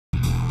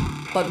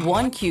But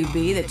one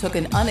QB that took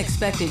an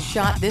unexpected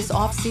shot this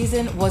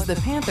offseason was the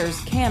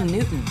Panthers' Cam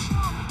Newton.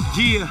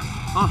 Yeah,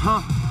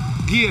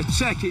 Yeah,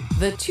 check it.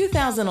 The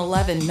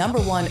 2011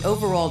 #1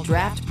 overall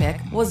draft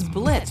pick was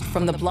blitzed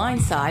from the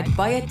blind side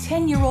by a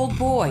 10-year-old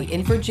boy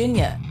in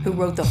Virginia who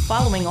wrote the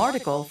following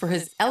article for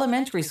his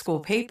elementary school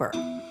paper.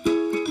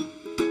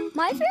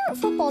 My favorite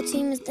football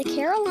team is the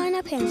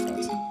Carolina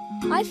Panthers.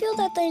 I feel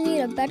that they need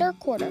a better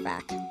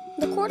quarterback.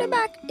 The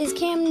quarterback is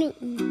Cam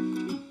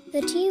Newton.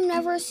 The team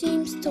never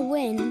seems to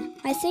win.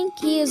 I think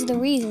he is the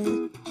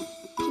reason.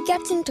 He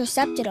gets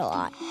intercepted a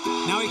lot.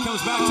 Now he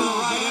comes back to the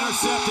right,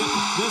 intercepted.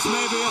 This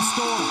may be a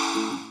score.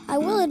 I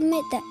will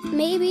admit that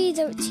maybe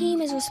the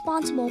team is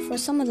responsible for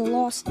some of the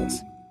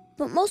losses,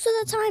 but most of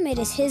the time it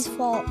is his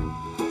fault.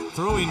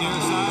 Throwing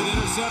near side,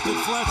 intercepted.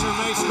 Fletcher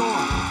may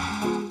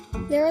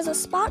score. There is a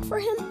spot for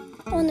him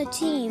on the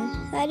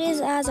team that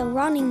is as a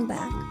running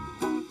back.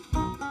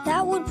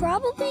 That would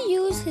probably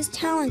use his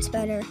talents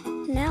better.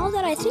 Now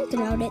that I think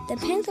about it, the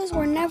Panthers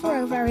were never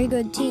a very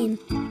good team.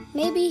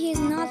 Maybe he's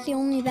not the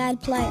only bad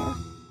player.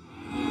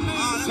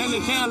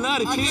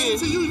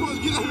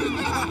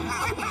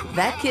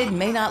 That kid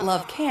may not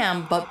love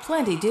Cam, but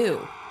plenty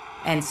do.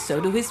 And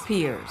so do his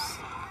peers.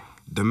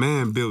 The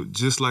man built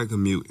just like a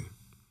mutant.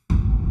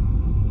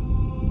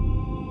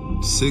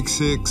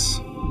 6'6",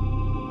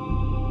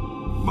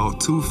 about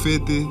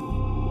 250,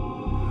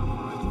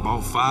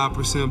 about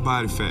 5%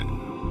 body fat.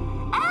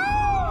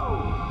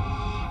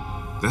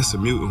 That's a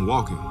mutant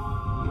walking.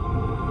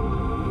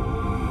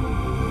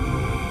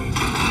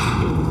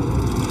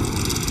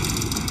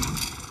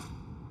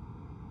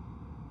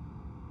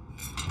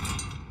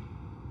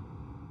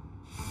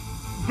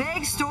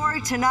 Big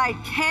story tonight.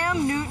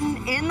 Cam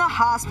Newton in the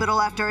hospital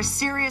after a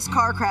serious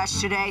car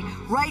crash today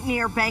right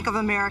near Bank of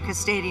America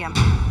Stadium.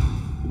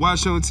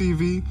 Watch on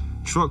TV,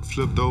 truck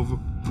flipped over.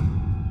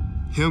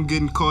 Him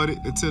getting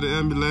carted into the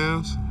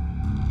ambulance.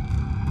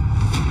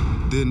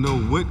 Didn't know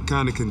what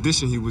kind of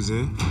condition he was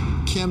in.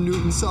 Cam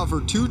Newton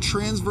suffered 2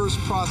 transverse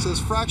process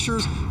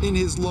fractures in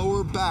his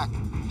lower back.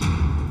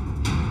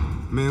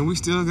 Man, we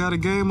still got a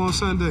game on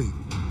Sunday.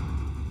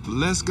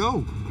 Let's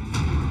go.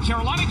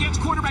 Carolina gets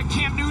quarterback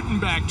Cam Newton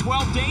back.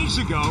 12 days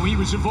ago, he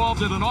was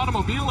involved in an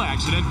automobile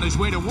accident on his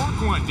way to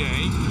work one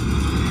day.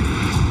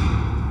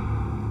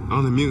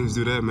 Only mutants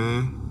do that,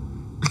 man.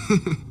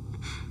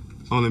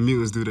 Only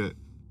mutants do that.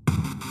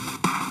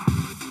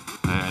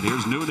 And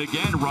here's Newton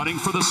again, running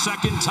for the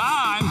second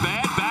time.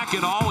 Bad back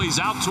at all. He's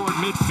out toward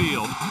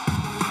midfield.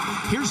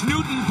 Here's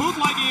Newton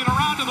bootlegging it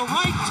around to the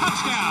right.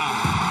 Touchdown.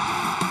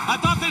 I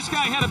thought this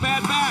guy had a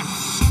bad back.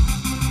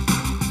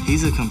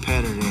 He's a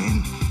competitor,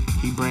 and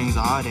he brings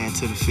all that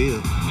to the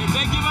field. If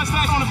they give us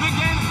that on a big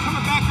game, it's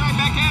coming back right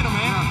back at him,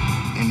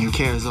 man. And he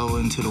carries over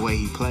into the way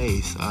he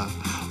plays. A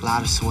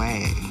lot of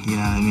swag, you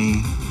know what I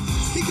mean?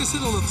 He gets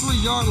hit on the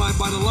 3-yard line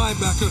by the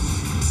linebacker,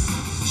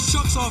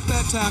 shucks off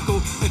that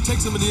tackle, and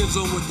takes him in the end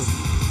zone with him.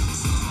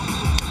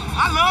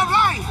 I love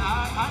life.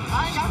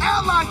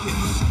 I like it.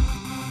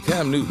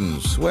 Cam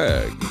Newton's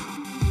swag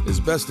is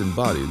best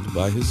embodied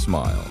by his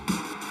smile.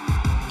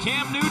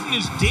 Cam Newton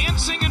is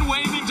dancing and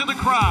waving to the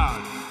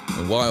crowd.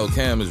 And while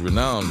Cam is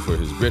renowned for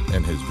his grit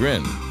and his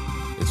grin,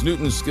 it's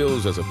Newton's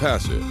skills as a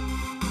passer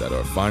that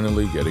are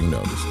finally getting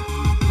noticed.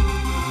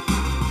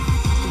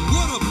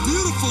 What a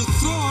beautiful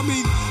throw. I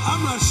mean,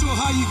 I'm not sure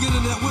how you get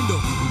in that window.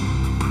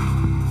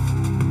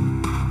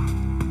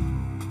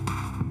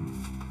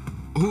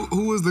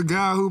 Who was the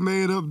guy who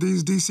made up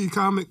these DC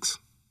comics?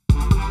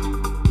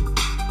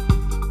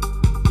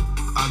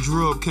 I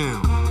drew up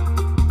Cam.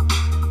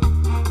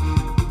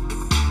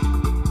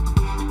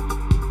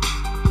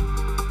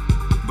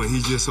 But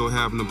he just so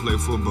happened to play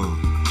football.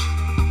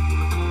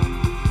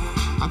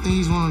 I think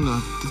he's one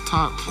of the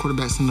top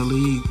quarterbacks in the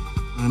league.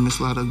 He missed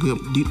a lot of good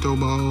deep throw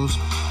balls.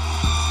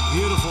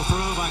 Beautiful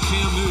throw by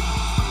Cam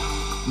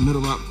Newton.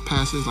 Middle route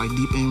passes, like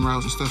deep end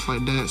routes and stuff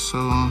like that.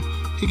 So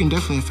he can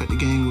definitely affect the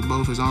game with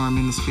both his arm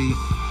and his feet.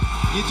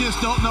 You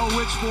just don't know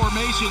which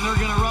formation they're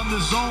going to run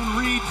the zone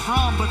read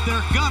from, but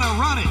they're going to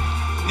run it.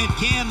 And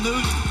Cam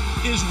Newton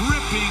is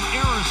ripping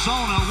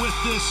Arizona with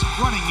this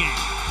running game.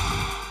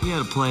 We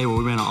had a play where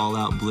we ran an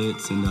all-out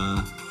blitz, and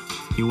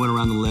he went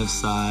around the left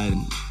side.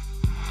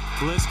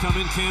 Blitz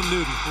coming, Cam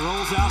Newton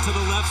rolls out to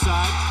the left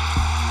side.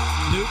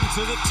 Newton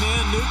to the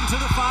 10, Newton to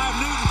the 5,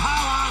 Newton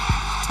pylon,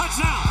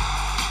 touchdown.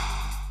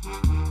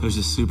 It was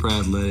just super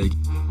athletic.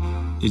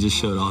 He just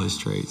showed all his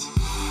traits.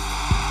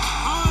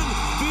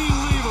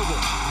 Unbelievable.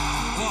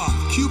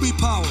 QB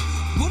power.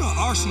 What an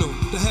arsenal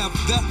to have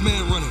that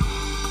man running.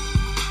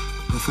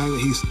 The fact that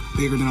he's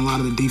bigger than a lot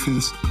of the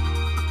defense,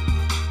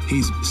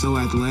 he's so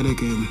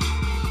athletic, and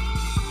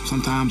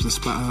sometimes the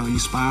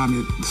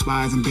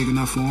spy isn't big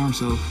enough for him,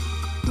 so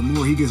the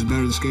more he gets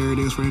better, the scarier it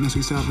is for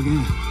NFC South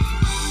again.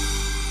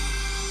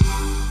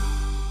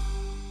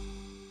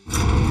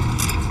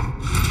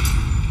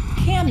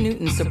 Cam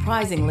Newton,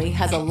 surprisingly,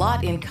 has a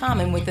lot in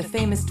common with the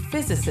famous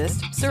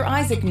physicist Sir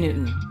Isaac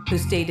Newton, who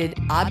stated,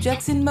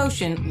 "Objects in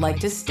motion like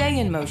to stay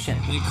in motion."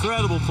 An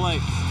incredible play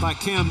by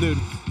Cam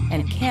Newton.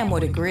 And Cam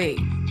would agree.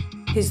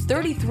 His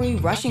 33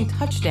 rushing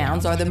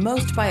touchdowns are the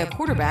most by a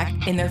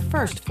quarterback in their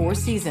first 4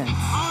 seasons.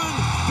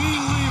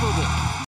 Unbelievable.